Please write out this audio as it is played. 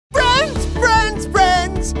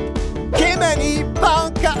friends. Kim and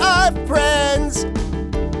Ivanka are friends.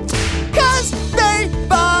 'Cause they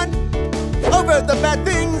bond over the bad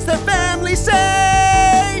things their family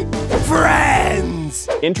say. Friends!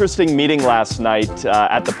 Interesting meeting last night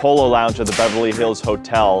at the Polo Lounge of the Beverly Hills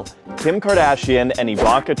Hotel. Kim Kardashian and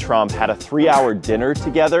Ivanka Trump had a 3-hour dinner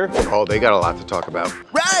together. Oh, they got a lot to talk about.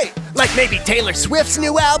 Right! Like maybe Taylor Swift's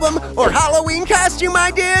new album or Halloween costume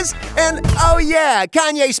ideas. And oh yeah,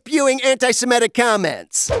 Kanye spewing anti-Semitic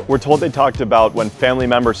comments. We're told they talked about when family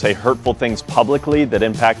members say hurtful things publicly that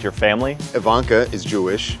impact your family. Ivanka is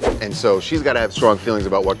Jewish, and so she's got to have strong feelings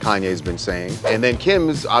about what Kanye's been saying. And then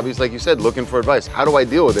Kim's, obviously, like you said, looking for advice. How do I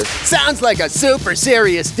deal with this? Sounds like a super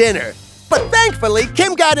serious dinner. But thankfully,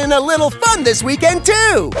 Kim got in a little fun this weekend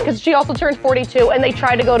too. Because she also turned 42 and they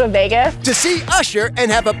tried to go to Vegas. To see Usher and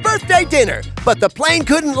have a birthday dinner. But the plane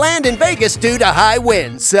couldn't land in Vegas due to high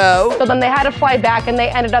winds, so then they had to fly back and they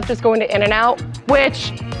ended up just going to In-N-Out,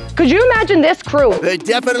 which, could you imagine this crew? they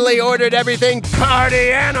definitely ordered everything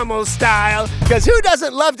party animal style. Cause who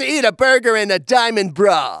doesn't love to eat a burger in a diamond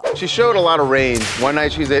bra? She showed a lot of range. One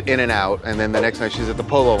night she's at In-N-Out, and then the next night she's at the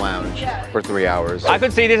Polo Lounge for 3 hours. I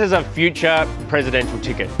could see this as a future presidential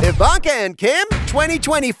ticket. Ivanka and Kim,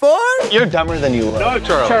 2024? You're dumber than you look. No,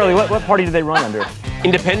 Charlie. Charlie, what party did they run under?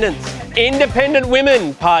 Independence. Independent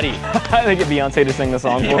women party. I think get Beyonce to sing the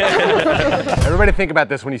song for Everybody think about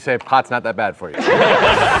this when you say pot's not that bad for you.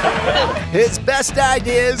 His best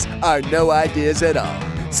ideas are no ideas at all.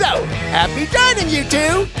 So, happy dining, you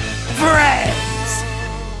two! Friends!